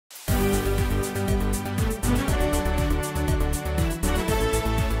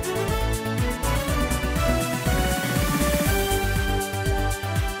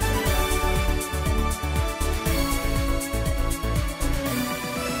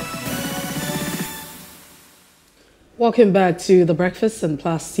Welcome back to The Breakfast and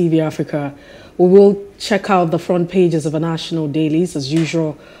Plus TV Africa. We will check out the front pages of our national dailies as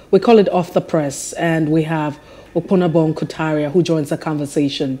usual. We call it Off the Press, and we have Opunabo Inko-Tariah who joins the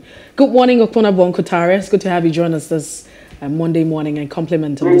conversation. Good morning, Opunabo Inko-Tariah. It's good to have you join us this Monday morning and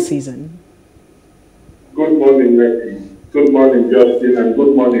compliment of the season. Good morning, Becky. Good morning, Justin, and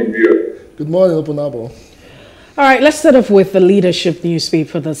good morning, viewers. Good morning, Opunabo. All right, let's start off with the Leadership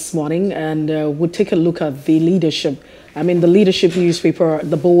newspaper this morning, and we'll take a look at the Leadership. The Leadership newspaper,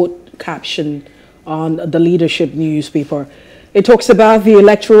 the bold caption on the Leadership newspaper. It talks about the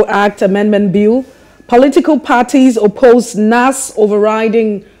Electoral Act Amendment Bill. Political parties oppose NASS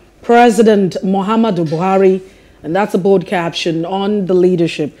overriding President Muhammadu Buhari, and that's a bold caption on the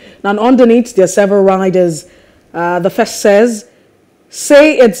Leadership. Now, underneath, there are several riders. The first says,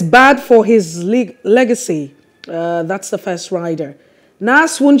 say it's bad for his legacy. That's the first rider.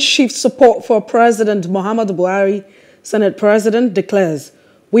 NASS won't shift support for President Muhammadu Buhari. Senate President declares,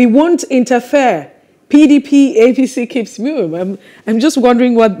 we won't interfere. PDP, APC keeps moving. I'm just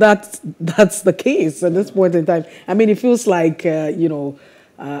wondering what that's the case at this point in time. It feels like, unlike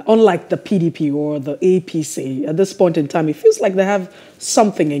the PDP or the APC, at this point in time, it feels like they have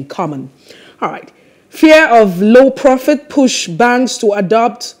something in common. All right. Fear of low profit push banks to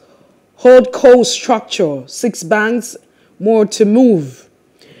adopt holdco structure. 6 banks more to move.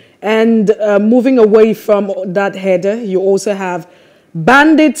 And moving away from that header, you also have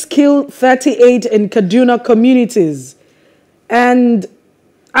bandits kill 38 in Kaduna communities. And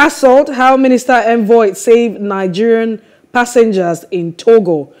assault, how Minister Envoy saved Nigerian passengers in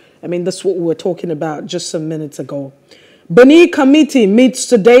Togo. That's what we were talking about just some minutes ago. Boni Committee meets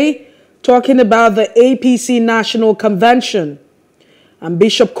today talking about the APC National Convention. And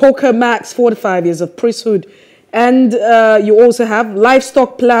Bishop Coker marks 45 years of priesthood. And you also have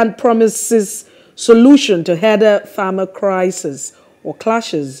livestock plant promises solution to header farmer crisis or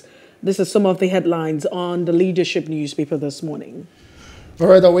clashes. This is some of the headlines on the Leadership newspaper this morning. All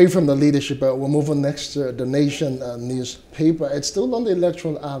right, away from the Leadership, we'll move on next to the Nation newspaper. It's still on the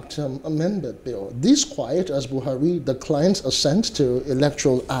Electoral Act Amendment Bill. This quiet as Buhari declines assent to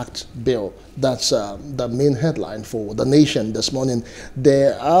Electoral Act Bill. That's the main headline for the Nation this morning.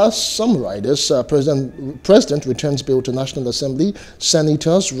 There are some riders. President returns bill to National Assembly.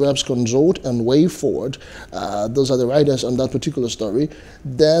 Senators, reps consult and way forward. Those are the riders on that particular story.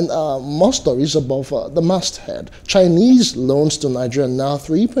 Then more stories above the masthead. Chinese loans to Nigeria now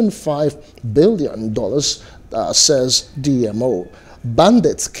 $3.5 billion, says DMO.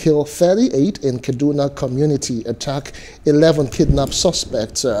 Bandits kill 38 in Kaduna community attack. 11 kidnapped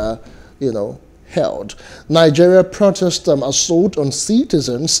suspects, held. Nigeria protest assault on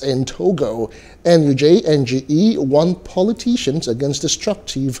citizens in Togo. NUJ, NGE warn politicians against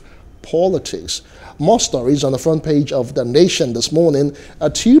destructive politics. More stories on the front page of the Nation this morning. A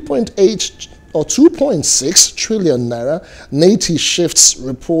 2.8 or 2.6 trillion naira Nati shifts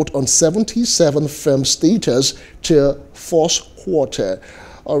report on 77 firm status to fourth quarter.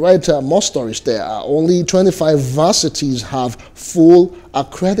 All right, more stories there. Only 25 varsities have full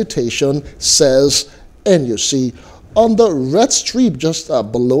accreditation, says NUC. On the red strip just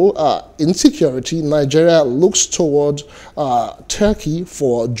below insecurity, Nigeria looks toward Turkey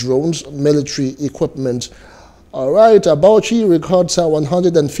for drones, military equipment. All right, Bauchi records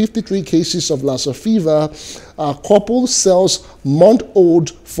 153 cases of Lassa fever. Couple sells month-old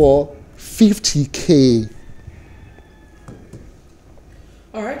for 50K.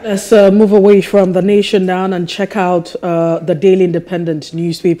 All right, let's move away from the Nation now and check out the Daily Independent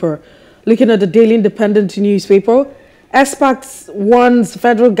newspaper. Looking at the Daily Independent newspaper, experts warns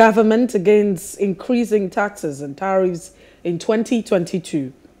federal government against increasing taxes and tariffs in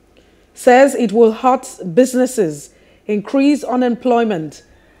 2022. Says it will hurt businesses, increase unemployment,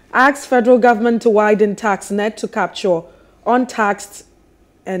 asks federal government to widen tax net to capture untaxed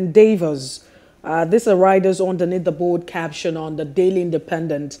endeavors. These are riders underneath the bold caption on the Daily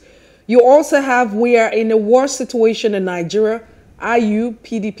Independent. You also have, we are in a worse situation in Nigeria. IU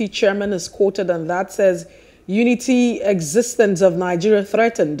PDP chairman is quoted and that says, unity existence of Nigeria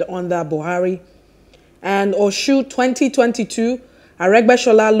threatened under Buhari. And Oshu 2022,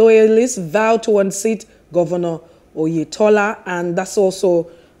 Aregbesola loyalists vow to unseat Governor Oyetola, and that's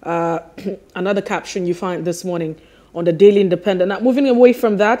also another caption you find this morning on the Daily Independent. Now, moving away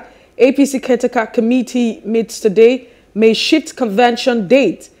from that, APC Caretaker Committee meets today, may shift convention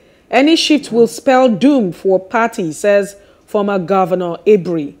date. Any shift will spell doom for party, says former Governor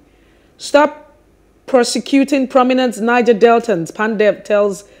Ebri. Stop prosecuting prominent Niger Deltans, Pandev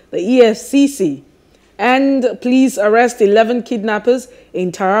tells the EFCC. And please arrest 11 kidnappers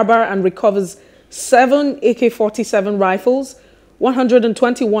in Taraba and recovers 7 AK-47 rifles,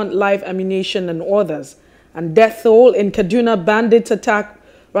 121 live ammunition and others. And death toll in Kaduna bandit attack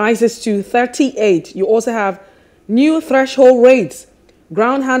rises to 38. You also have new threshold rates.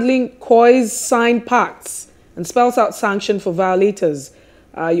 Ground handling COIS signed pacts and spells out sanction for violators.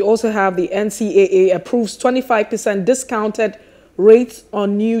 You also have the NCAA approves 25% discounted rates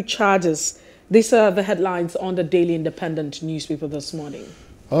on new charges. These are the headlines on the Daily Independent newspaper this morning.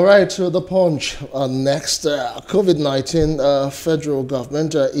 All right, to the Punch. Next, COVID-19 federal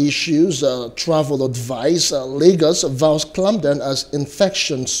government issues travel advice. Lagos vows clampdown as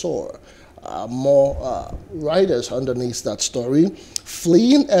infection soar. More riders underneath that story.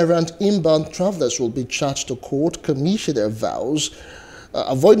 Fleeing errant inbound travelers will be charged to court. Commissioner vows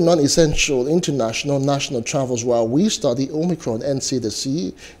avoid non-essential international national travels while we study Omicron.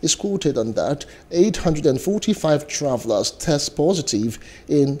 NCDC is quoted on that. 845 travelers test positive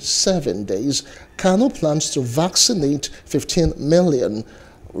in 7 days. Kano plans to vaccinate 15 million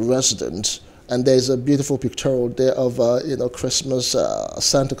residents. And there's a beautiful pictorial there of, Christmas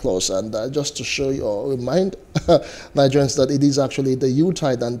Santa Claus. And just to show you or remind Nigerians that it is actually the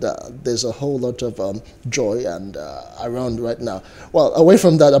Yuletide, and there's a whole lot of joy and around right now. Well, away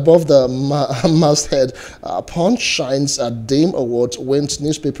from that, above the masthead, Punch shines at Dame Awards, wins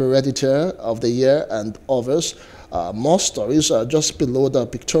Newspaper Editor of the Year and others. More stories just below the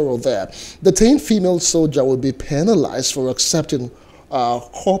pictorial there. Detained female soldier will be penalized for accepting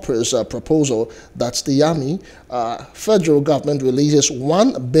corporate proposal. That's the army. Federal government releases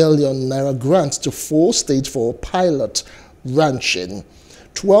 1 billion naira grant to 4 states for pilot ranching.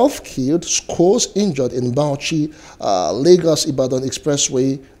 12 killed, scores injured in Bauchi. Lagos-Ibadan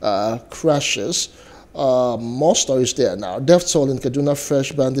Expressway crashes. More stories there now. Death toll in Kaduna,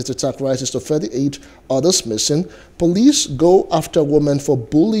 fresh bandit attack rises to 38, others missing. Police go after woman for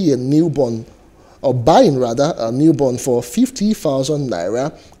bullying newborn, or buying rather, a newborn for 50,000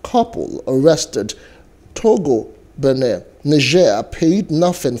 naira. Couple arrested. Togo, Benin, Niger paid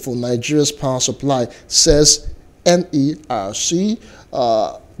nothing for Nigeria's power supply, says NERC.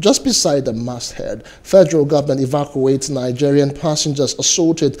 Just beside the masthead, federal government evacuates Nigerian passengers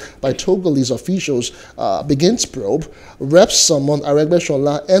assaulted by Togolese officials, begins probe. Reps summon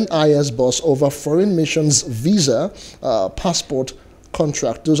Aregbesola NIS boss over foreign missions visa, passport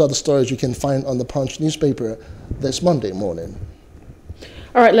contract. Those are the stories you can find on the Punch newspaper this Monday morning.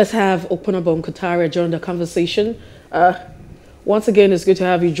 All right, let's have Opunabo Inko-Tariah join the conversation. Once again, it's good to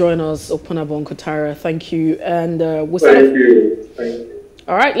have you join us, Opunabo Inko-Tariah. Thank you. And Thank you.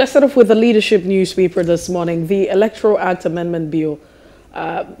 All right, let's start off with the leadership newspaper this morning. The Electoral Act Amendment Bill.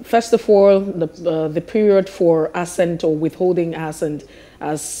 First of all, the period for assent or withholding assent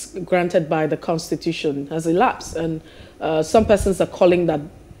as granted by the Constitution has elapsed, and some persons are calling that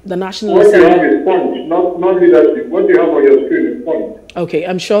the National Assembly... What you have is point, not leadership. What you have on your screen is point. Okay,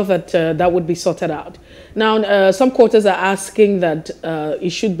 I'm sure that that would be sorted out. Now, some quarters are asking that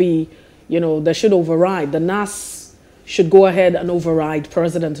it should be, they should override. The NASS should go ahead and override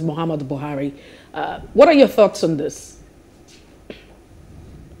President Muhammad Buhari. What are your thoughts on this?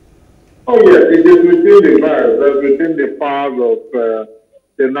 Oh, yes, it is within the powers, within the powers of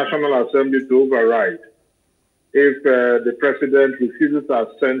the National Assembly to override if the President refuses to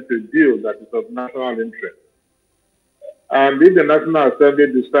assent to a deal that is of national interest. And if the National Assembly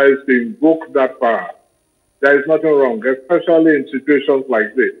decides to invoke that power, there is nothing wrong, especially in situations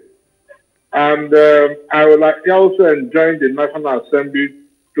like this. And I would also enjoin the National Assembly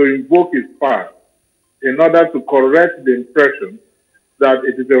to invoke its power in order to correct the impression that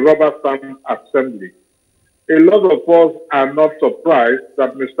it is a rubber stamp assembly. A lot of us are not surprised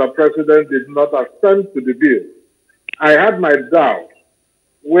that Mr. President did not assent to the bill. I had my doubts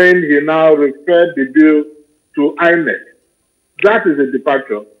when he now referred the bill to INEC. That is a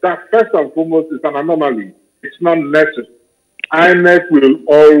departure. That first and foremost is an anomaly. It's not necessary. INEC will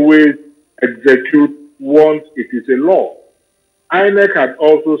always execute once it is a law. INEC had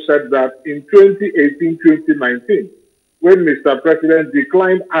also said that in 2018-2019, when Mr. President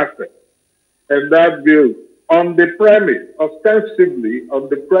declined access and that bill on the premise, ostensibly on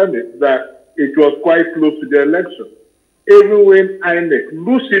the premise that it was quite close to the election. Even when INEC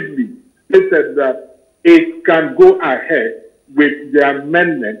lucidly stated that it can go ahead with the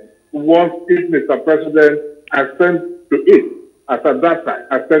amendment once if Mr. President assents to it as at that time,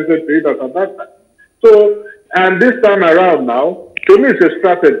 assented to it as at that time. So, and this time around now, to me it's a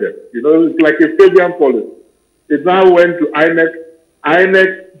strategy. It's like a Fabian policy. It now went to INEC.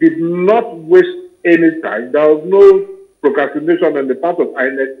 INEC did not waste any time. There was no procrastination on the part of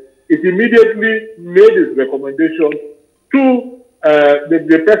INEC. It immediately made its recommendation to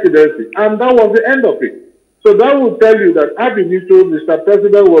the presidency, and that was the end of it. So that will tell you that ab initio, Mr.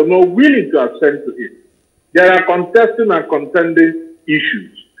 President was not willing to assent to it. There are contesting and contending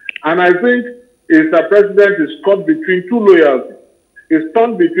issues. And I think Mr. President is caught between two loyalties. He's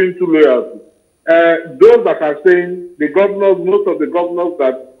torn between two loyalties. Those that are saying, the governors, most of the governors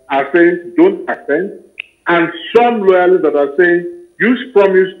that are saying don't assent, and some loyalists that are saying, you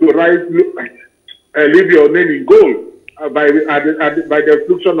promise to leave your name in gold by the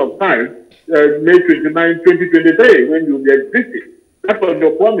fluxion of time, May 29, 2023, when you will be exiting. That was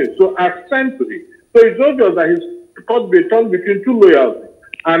your promise. So assent to it. So it's obvious that he's caught torn between two loyalties.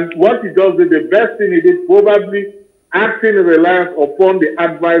 And what he does is the best thing he did, probably acting in reliance upon the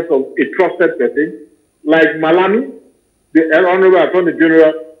advice of a trusted person, like Malami, the Honorable Attorney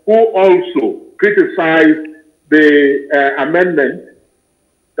General, who also criticized the amendment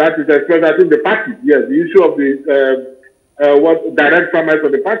that is expressed in the party. Yes, the issue of the direct primaries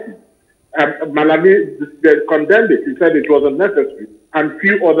of the party. Malami condemned it. He said it was unnecessary and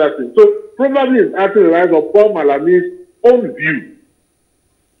few other things. So probably he's acting in reliance upon Malami's own view.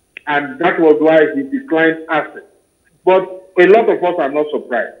 And that was why he declined assent. But a lot of us are not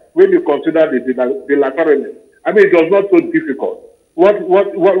surprised when you consider the bilateralness. I mean, it was not so difficult. What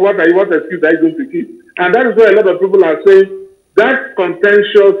excuse are you going to give? And that is why a lot of people are saying that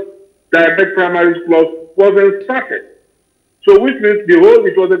contentious direct primaries clause wasn't started. So which means the whole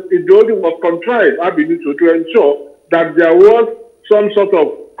thing was contrived, I believe, to ensure that there was some sort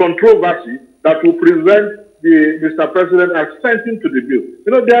of controversy that will prevent Mr. President assenting to the bill.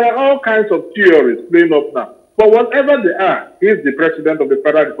 You know, there are all kinds of theories playing up now. But whatever they are, he is the President of the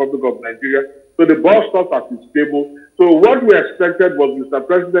Federal Republic of Nigeria. So the ball stops at his table. So what we expected was Mr.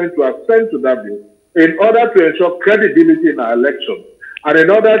 President to assent to that bill in order to ensure credibility in our election and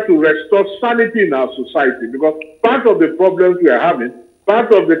in order to restore sanity in our society. Because part of the problems we are having,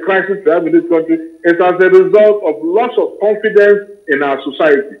 part of the crisis we have in this country is as a result of loss of confidence in our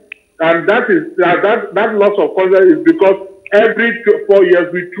society. And that loss of confidence is because every 4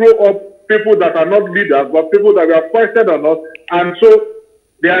 years we throw up people that are not leaders, but people that we have foisted on us. And so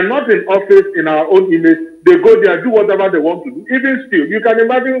they are not in office in our own image. They go there, do whatever they want to do. Even still, you can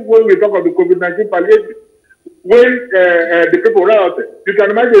imagine when we talk of the COVID-19 palliative, when the people were out there, you can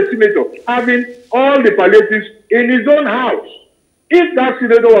imagine a senator having all the palliatives in his own house. If that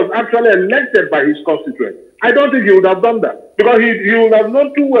senator was actually elected by his constituents, I don't think he would have done that. Because he would have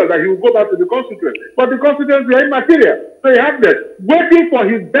known too well that he would go back to the constituents. But the constituents were immaterial. So he had them waiting for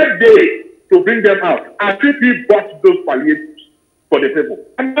his birthday to bring them out. And he bought those palliatives for the people.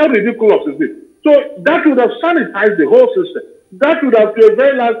 And how ridiculous is this? So that would have sanitized the whole system. That would have, to a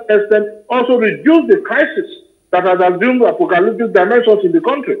very large extent, also reduced the crisis that has assumed apocalyptic dimensions in the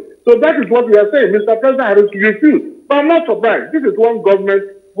country. So that is what we are saying. Mr. President has refused. But I'm not surprised. This is one government,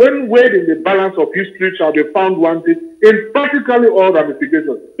 when weighed in the balance of history, shall be found wanting in practically all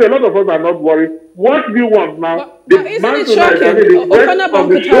ramifications. So a lot of us are not worried. What we want now, but isn't it shocking? Opunabo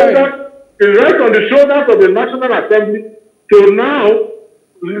Inko-Tariah. It rests on the shoulders of the National Assembly to now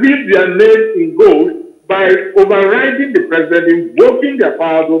leave their name in gold by overriding the president, invoking their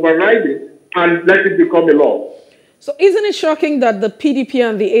powers, overriding, and let it become a law. So isn't it shocking that the PDP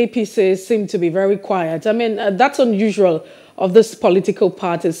and the APC seem to be very quiet? I mean, that's unusual of this political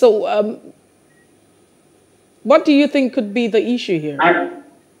party. So what do you think could be the issue here?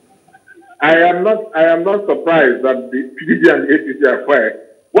 I am not surprised that the PDP and the APC are quiet.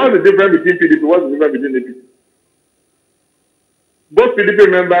 What's the difference between PDP? What's the difference between APC? Both PDP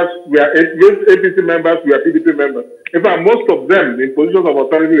members were APC members, we are PDP members. In fact, most of them in positions of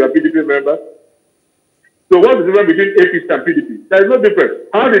authority were PDP members. So what's the difference between APC and PDP? There is no difference.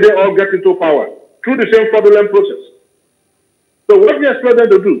 How did they all get into power? Through the same fraudulent process. So what we expect them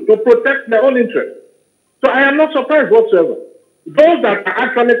to do? To protect their own interests. So I am not surprised whatsoever. Those that are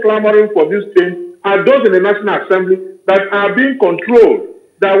actually clamoring for this change are those in the National Assembly that are being controlled,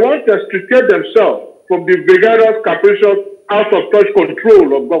 that want to extricate themselves from the vigorous, capricious, out-of-touch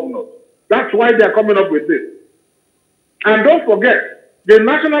control of governors. That's why they are coming up with this. And don't forget, the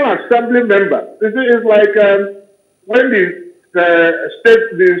National Assembly member, this is like when the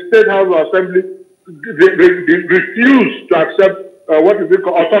State House of Assembly they refused to accept what is it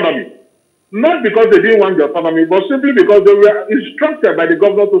called autonomy. Not because they didn't want the autonomy, but simply because they were instructed by the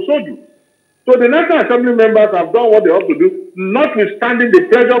governor to so do. So the National Assembly members have done what they ought to do, notwithstanding the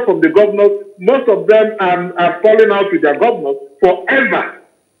pressure from the governors. Most of them are falling out with their governors forever,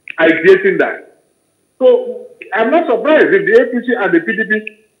 ideating that. So I'm not surprised if the APC and the PDP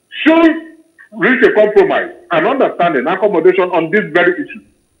should reach a compromise and understanding, accommodation on this very issue.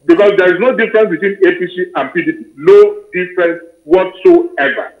 Because there is no difference between APC and PDP. No difference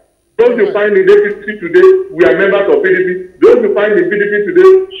whatsoever. Those you find in APC today, we are members of PDP. Those you find in PDP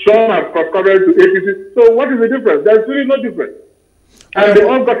today, some have concurred to APC. So what is the difference? There's really no difference. And they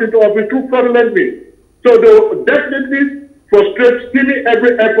all got into office through fraudulent means. So they will definitely frustrate, stealing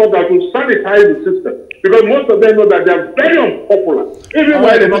every effort that will sanitize the system. Because most of them know that they are very unpopular. Even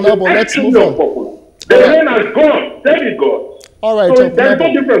when they're not extremely unpopular. The rain has gone. Thank you, God. All right, so there's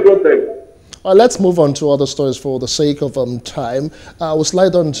no difference whatsoever. Let's move on to other stories for the sake of time. We'll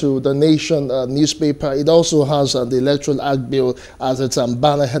slide on to the Nation newspaper. It also has the Electoral Act Bill as its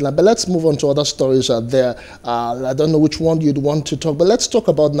banner headline. But let's move on to other stories there. I don't know which one you'd want to talk, but let's talk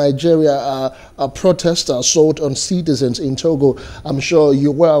about Nigeria. A protest assault on citizens in Togo. I'm sure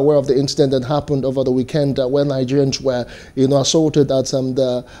you were aware of the incident that happened over the weekend where Nigerians were, assaulted at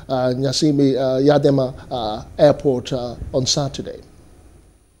the Nyasimi Yadema airport on Saturday.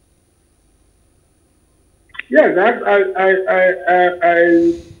 Yes,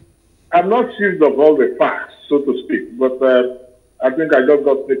 I'm not seized of all the facts, so to speak, but I think I just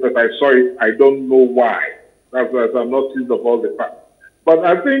got snippet. I saw it. I don't know why. That's why I'm not seized of all the facts. But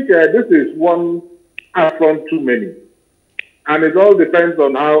I think this is one affront too many. And it all depends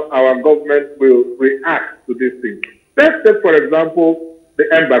on how our government will react to this thing. Let's take, for example, the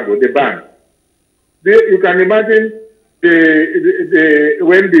embargo, the ban. You can imagine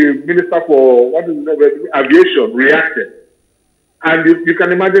when the Minister for Aviation reacted, and you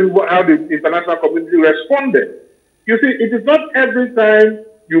can imagine how the international community responded. You see, it is not every time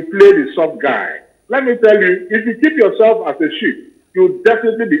you play the soft guy. Let me tell you, if you keep yourself as a sheep, you'll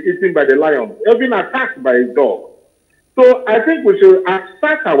definitely be eaten by the lion, even attacked by a dog. So I think we should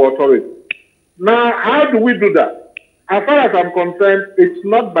assert our authority. Now, how do we do that? As far as I'm concerned, it's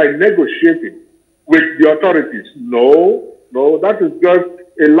not by negotiating with the authorities. No, that is just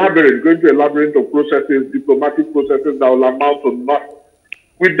a labyrinth, going to a labyrinth of processes, diplomatic processes that will amount to nothing.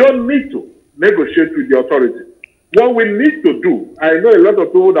 We don't need to negotiate with the authorities. What we need to do, I know a lot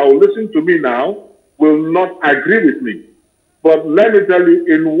of people that will listen to me now will not agree with me. But let me tell you,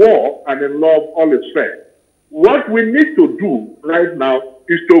 in war and in love, all is fair. What we need to do right now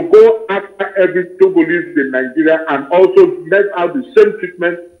is to go after every Togolese in Nigeria and also let out the same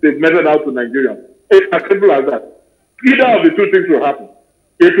treatment they've meted out to Nigerians. It's as simple as that. Either of the two things will happen.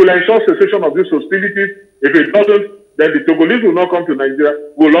 It will ensure cessation of these hostilities. If it doesn't, then the Togolese will not come to Nigeria.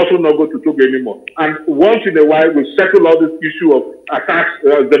 We'll also not go to Togo anymore. And once in a while, we'll settle all this issue of attacks,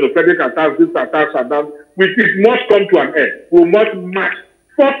 xenophobic attacks, this attacks and that. It must come to an end. We must match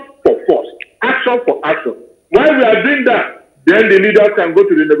force for force, action for action. While we are doing that, then the leaders can go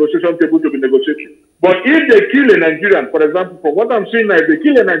to the negotiation table to be negotiating. But if they kill a Nigerian, for example, from what I'm seeing now, if they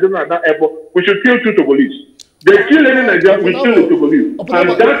kill a Nigerian at that airport, we should kill 2 Togolese. They kill any Nigerian, we kill the Togolese. And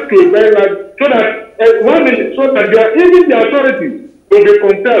that's to a very large, so that even the authorities will be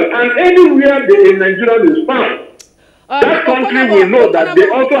compelled. And anywhere a Nigerian is found, that country will know that they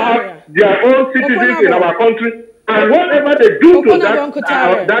also have their own citizens in our country. And whatever they do to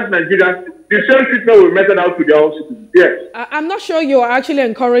that Nigerian, the same treatment will meted out to their own citizens. Yes. I'm not sure you're actually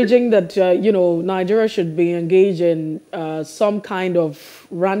encouraging that, Nigeria should be engaged in some kind of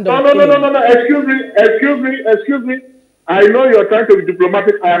random No. Excuse me. I know you're trying to be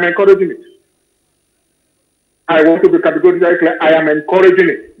diplomatic. I am encouraging it. I want to be categorically clear. I am encouraging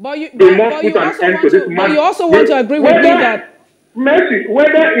it. But you also want to agree with me that... Mercy,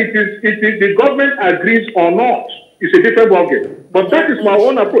 whether it is the government agrees or not, it's a different ballgame. But that is my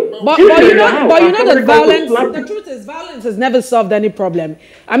own approach. But you know that violence, the truth is violence has never solved any problem.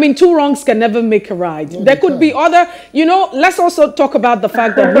 I mean, 2 wrongs can never make a right. There could be other, let's also talk about the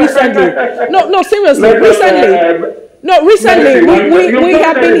fact that recently, recently, we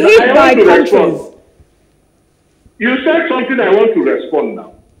have been hit by countries. You said something I want to respond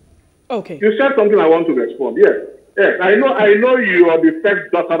now. Okay. You said something I want to respond. Yes, I know you are the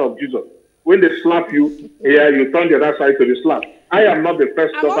first daughter of Jesus. When they slap you, you turn the other side to the slap. I am not the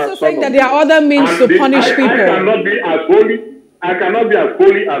first daughter. I'm also saying that there are other means to punish people. I cannot be as holy. I cannot be as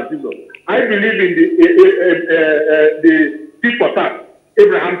holy as Jesus. I believe in the tit for tat,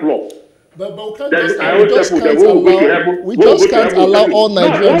 Abraham's law. But we just can't allow all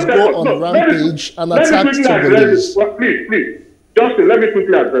Nigerians go on rampage and attack Togolese. Please. Justin, let me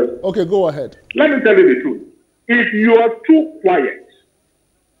quickly address. Okay, go ahead. Let me tell you the truth. If you are too quiet,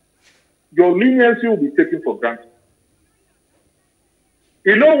 your leniency will be taken for granted.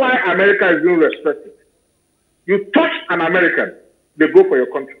 You know why America is being respected? You touch an American, they go for your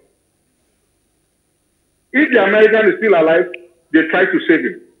country. If the American is still alive, they try to save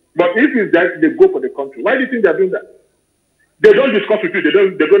him. But if he's dead, they go for the country. Why do you think they're doing that? They don't discuss with you.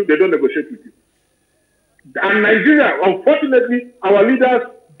 They don't negotiate with you. And Nigeria, unfortunately, our leaders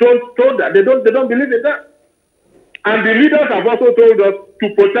don't told that. They don't believe in that. And the leaders have also told us to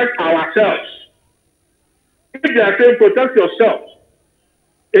protect ourselves. If they are saying protect yourselves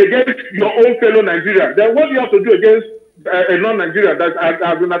against your own fellow Nigerians, then what do you have to do against a non-Nigerian that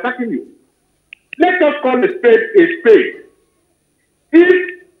has been attacking you? Let us call a spade a spade.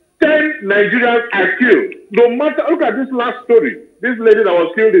 If 10 Nigerians are killed, no matter, look at this last story. This lady that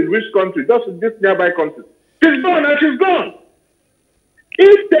was killed in which country? Just in this nearby country. She's gone and she's gone.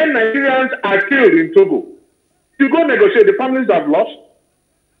 If 10 Nigerians are killed in Togo, you go negotiate, the families have lost.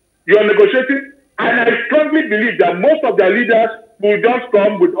 You are negotiating, and I strongly believe that most of their leaders will just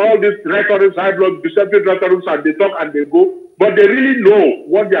come with all these rhetorics, high blood, deceptive rhetorics, and they talk and they go, but they really know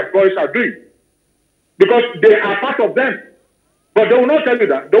what their boys are doing because they are part of them. But they will not tell you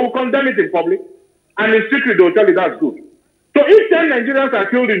that. They will condemn it in public, and in secret they will tell you that's good. So if 10 Nigerians are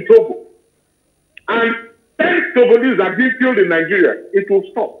killed in Togo, and 10 Togolese are being killed in Nigeria, it will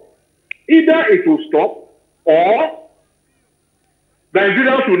stop. Either it will stop, or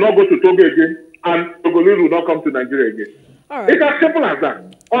Nigerians will not go to Togo again, and Togolese will not come to Nigeria again. All right. It's as simple as that.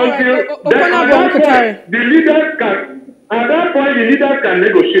 Until Opunabo Inko-Tariah, the leaders can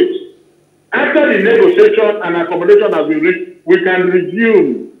negotiate. After the negotiation and accommodation has been reached, we can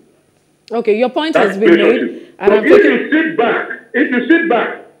resume. Okay, your point has been made. And so if you sit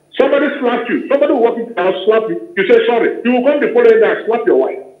back, somebody slaps you, somebody will walk into the house, slap you, you say sorry. You will come the following day and slap your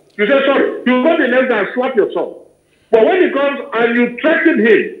wife. You say sorry. You will come the next day and slap your son. But when he comes and you threaten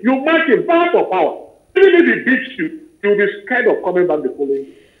him, you match him power for power. Even if he beats you, you'll be scared of coming back the following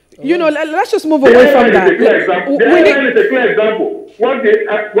day. You know, let's just move away from that. The airline is a clear example. What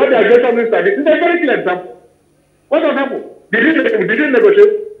the aggression minister did is a very clear example. What has happened? Did he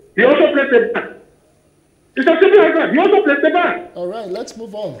negotiate? He also placed a ban. It's as simple as that. He also placed a ban. All right, let's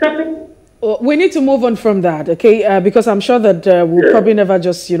move on. We need to move on from that, okay? Because I'm sure that we'll probably never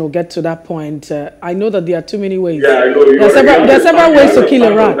just, get to that point. I know that there are too many ways. Yeah, I know. There are several ways to kill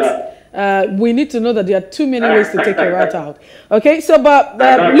a rat. We need to know that there are too many ways to take a rat out. Okay, so but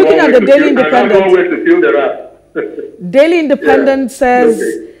looking at the Daily Independent, Daily Independent says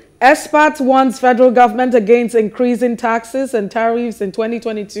expert warns federal government against increasing taxes and tariffs in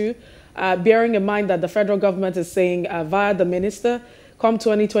 2022, bearing in mind that the federal government is saying via the minister, come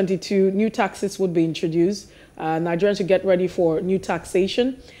 2022, new taxes would be introduced. Nigerians should get ready for new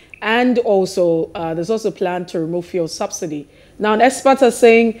taxation. And also, there's also a plan to remove fuel subsidy. Now, experts are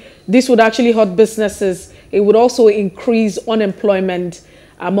saying this would actually hurt businesses. It would also increase unemployment,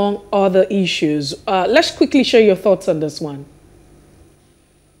 among other issues. Let's quickly share your thoughts on this one.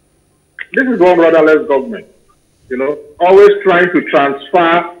 This is one rudderless government, always trying to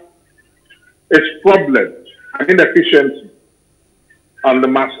transfer its problems and inefficiency on the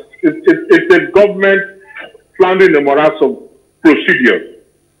masses. It's a government floundering in the morass of procedures.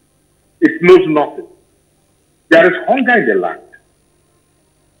 It knows nothing. There is hunger in the land.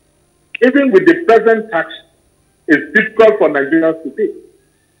 Even with the present tax, it's difficult for Nigerians to pay.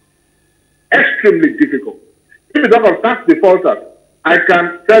 Extremely difficult. If you talk of tax defaulters, I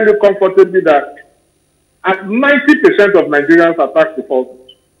can tell you comfortably that at 90% of Nigerians are tax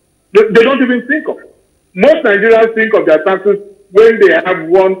defaulters. They don't even think of it. Most Nigerians think of their taxes when they have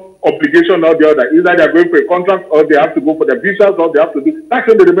one obligation or the other. Either they are going for a contract, or they have to go for their visas, or they have to do. That's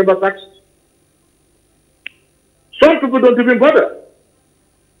when they remember taxes. Some people don't even bother.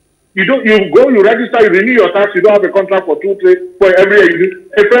 You register, you renew your tax, you don't have a contract for 2, 3, for every year.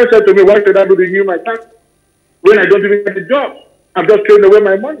 A friend said to me, why should I renew my tax when I don't even get a job? I'm just throwing away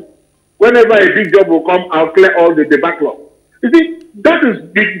my money. Whenever a big job will come, I'll clear all the backlog. You see, that is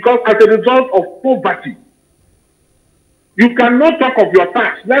because as a result of poverty, you cannot talk of your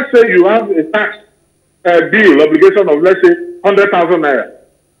tax. Let's say you have a tax bill obligation of, let's say, 100,000 naira.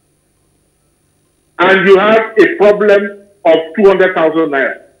 And you have a problem of 200,000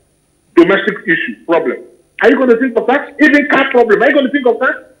 naira. Domestic issue, problem. Are you going to think of tax? Even car problem, are you going to think of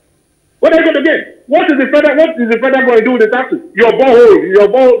tax? What are you going to get? What is the federal going to do with the taxes? Your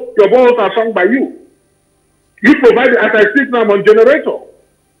boreholes are sunk by you. You provide, as I speak now, I'm on generator.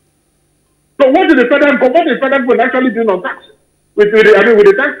 So what is the federal government actually doing on taxes? With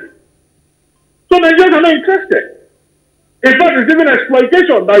the taxes? So Nigerians are not interested. In fact, it's even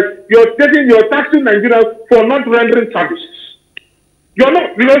exploitation that you're taxing Nigerians for not rendering services. You're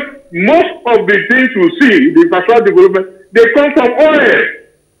not, because most of the things you see, the infrastructure development, they come from oil.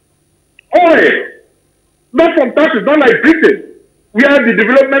 Oil. Not from taxes, not like Britain, where the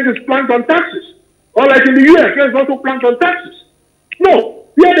development is planned on taxes. Or like in the US, where it's also planned on taxes. No,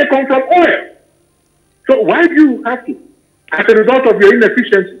 here they come from oil. So why do you have to? As a result of your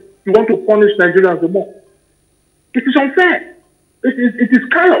inefficiency, you want to punish Nigerians the more. It is unfair. It is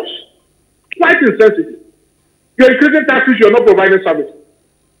chaos. Quite insensitive. You're increasing taxes, you're not providing services.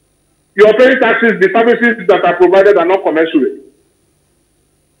 You're paying taxes, the services that are provided are not commensurate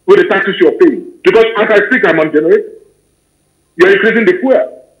with the taxes you're paying. Because as I speak, I'm on generator. You're increasing the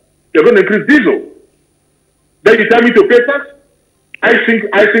fuel. You're going to increase diesel. Then you tell me to pay tax? I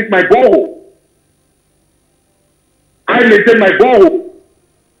think my borehole. I maintain my borehole.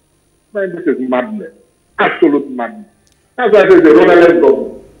 Man, this is madness. Absolute madness. That's why I say the rudderless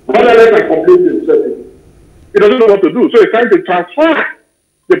government. Rudderless and completely insensitive. He doesn't know what to do. So he's trying to transfer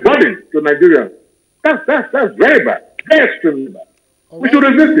the burden to Nigerians. That's very bad. Very extremely bad. We should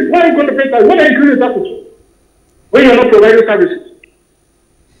resist it. Why are you going to pay tax? Why are you increasing taxes? When you're not providing services.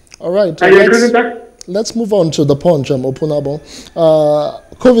 All right. Are you increasing tax? Let's move on to the Punch, Opunabo.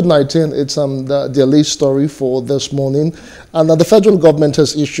 COVID-19, it's the lead story for this morning. And the federal government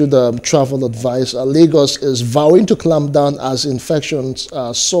has issued travel advice. Lagos is vowing to clamp down as infections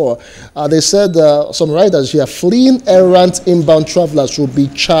soar. They said some riders here fleeing errant inbound travelers will be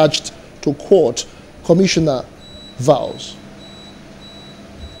charged to court. Commissioner vows.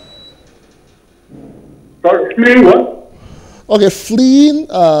 Sorry, fleeing what? Okay, fleeing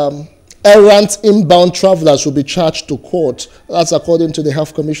errant inbound travelers will be charged to court. That's according to the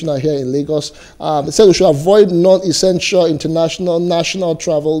health commissioner here in Lagos. They said we should avoid non-essential international, national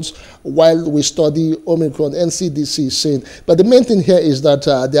travels while we study Omicron, NCDC is saying. But the main thing here is that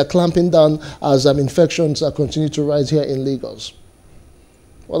they are clamping down as infections continue to rise here in Lagos.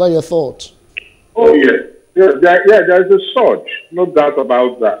 What are your thoughts? Oh, yes. There is a surge, no doubt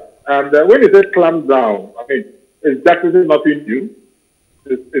about that. And when you say clamp down, I mean, it's definitely nothing new.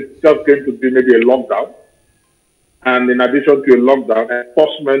 It's just going to be maybe a lockdown. And in addition to a lockdown,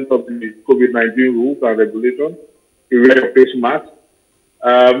 enforcement of the COVID-19 rules and regulations, you wear your face mask.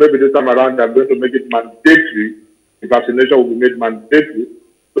 Maybe this time around, they're going to make it mandatory. The vaccination will be made mandatory.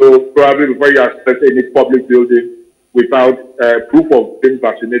 So probably before you access any public building without proof of being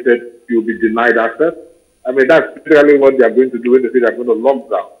vaccinated, you'll be denied access. I mean, that's clearly what they are going to do when they say they're going to lock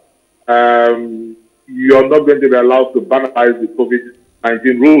down. You're not going to be allowed to banalize the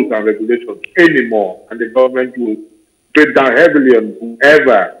COVID-19 rules and regulations anymore, and the government will put down heavily on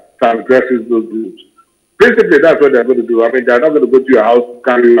whoever transgresses those rules. Principally, that's what they're going to do. I mean, they're not going to go to your house to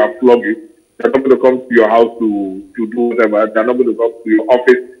carry you and flog you. They're not going to come to your house to do whatever. They're not going to come to your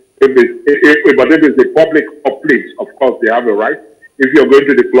office. But if it's a public place, of course, they have a right. If you're going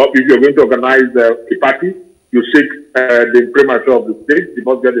to the club, if you're going to organize a party, you seek the imprimatur of the state. You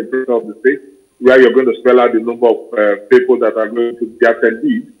must get the imprimatur of the state, where you're going to spell out the number of people that are going to be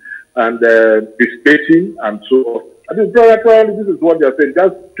attendees and participating and so on. I think probably this is what they're saying.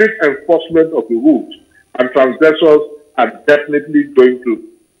 Just strict enforcement of the rules, and transgressors are definitely going to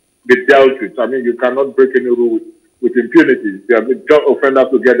be dealt with. I mean, you cannot break any rule with impunity. They have been offenders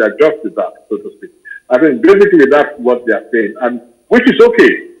to get their justice out, so to speak. I think basically that's what they are saying, and which is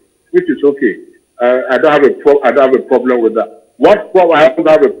okay. Which is okay. I don't have a problem with that. I don't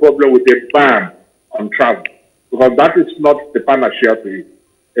have a problem with a ban on travel, because that is not the panacea to it.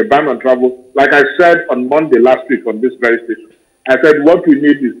 A ban on travel, like I said on Monday last week on this very station, I said what we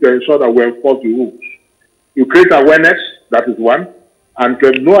need is to ensure that we enforce the rules. You create awareness, that is one, and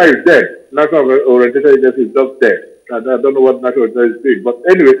NOAA is dead. National Orientation Agency is just dead. I don't know what National Orientation is doing, but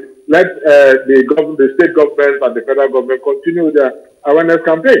anyway, let the state government and the federal government continue their awareness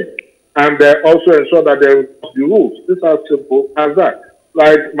campaign, and also ensure that they enforce the rules. This is as simple as that.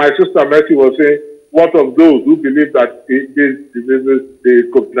 Like my sister Mercy was saying, what of those who believe that the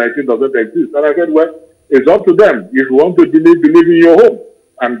COVID-19 doesn't exist? And I said, well, it's up to them. If you want to believe in your home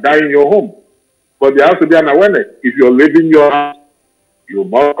and die in your home. But there has to be an awareness. If you're living in your house, you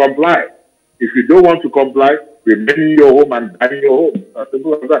must comply. If you don't want to comply, remain in your home and die in your home. As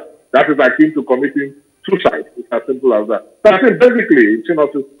simple as that. That is akin to committing suicide. It's as simple as that. So I think basically,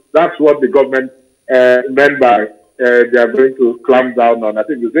 that's what the government meant by they are going to clamp down on. I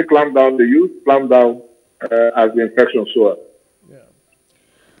think if they clamp down the youth, clamp down as the infection soars. Yeah.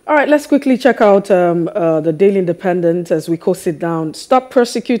 All right, let's quickly check out the Daily Independent as we coast it down. Stop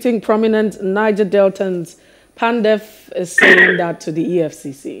persecuting prominent Niger Deltans. Pandef is saying that to the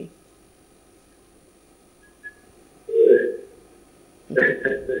EFCC.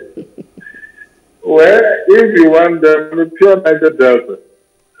 Well, if you want them, pure Niger Delta.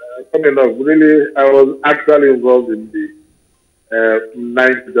 Funny enough, really, I was actually involved in the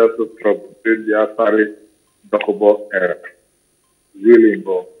Niger Delta trouble during the Afari Dokobo era. Really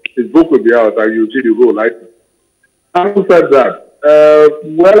involved. His book will be out, and you'll see the whole item. Having said that,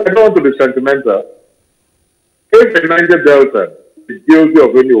 well, I don't want to be sentimental. If a Niger Delta is guilty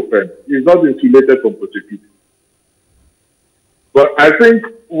of any offense, he's not insulated from prosecution. But I think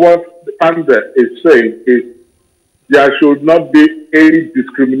what the panel is saying is there should not be any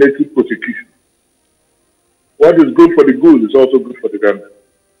discriminatory prosecution. What is good for the goose is also good for the gander.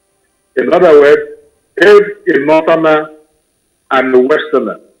 In other words, if a northerner and a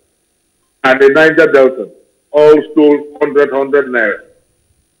westerner and a Niger Delta all stole 100 naira,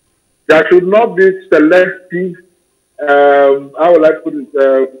 there should not be selective, how will I put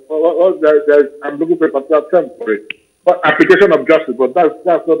it, I'm looking for a particular term for it, but application of justice, but that's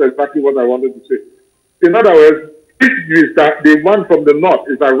not exactly what I wanted to say. In other words, if the one from the north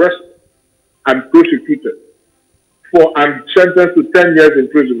is arrested and prosecuted and sentenced to 10 years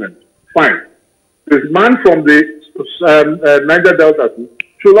imprisonment, fine. This man from the Niger Delta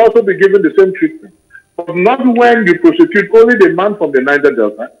should also be given the same treatment. But not when you prosecute only the man from the Niger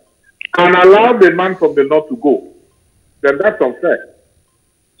Delta and allow the man from the north to go. Then that's unfair.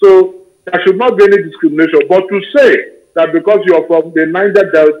 So there should not be any discrimination. But to say that because you're from the Niger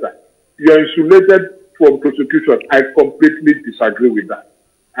Delta, you're insulated from prosecution, I completely disagree with that.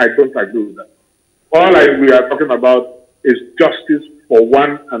 I don't agree with that. All we are talking about is justice for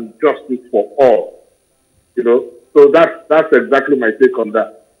one and justice for all. So that's exactly my take on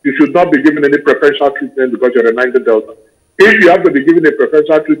that. You should not be given any preferential treatment because you're a Niger Delta. If you have to be given a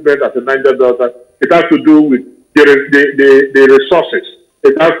preferential treatment as a Niger Delta, it has to do with the resources.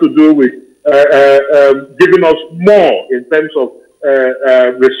 It has to do with giving us more in terms of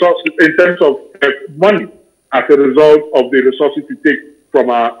resources, in terms of money as a result of the resources we take from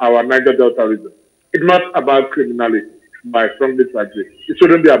our Niger Delta region. It's not about criminality. I strongly disagree. It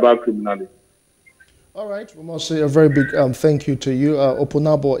shouldn't be about criminality. All right, we must say a very big thank you to you,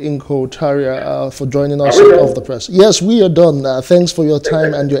 Opunabo Inko-Tariah, for joining us off the press. Yes, we are done. Thanks for your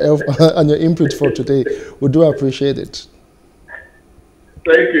time and your and your input for today. We do appreciate it.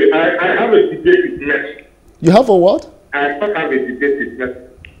 Thank you. I have a debate with Messi. You have a what? I don't have a debate with Messi.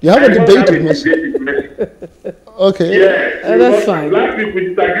 You have a debate with Messi? Okay. Yeah. That's fine. Last week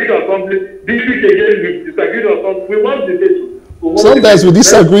we disagreed on something. This week again we disagreed on something. We want debate. Sometimes we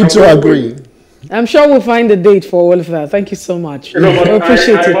disagree to agree. I'm sure we'll find a date for all of that. Thank you so much. I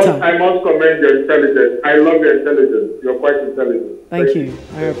appreciate your time. I must commend your intelligence. I love your intelligence. You're quite intelligent. Thank you.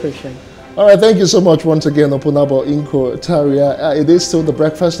 I appreciate it. All right, thank you so much once again, Opunabo Inko-Tariah. It is still the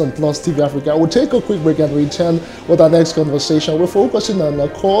Breakfast on Plus TV Africa. We'll take a quick break and return with our next conversation. We're focusing on a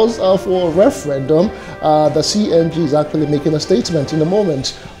cause for a referendum. The CNG is actually making a statement in a moment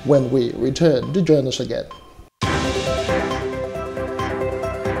when we return. Do join us again.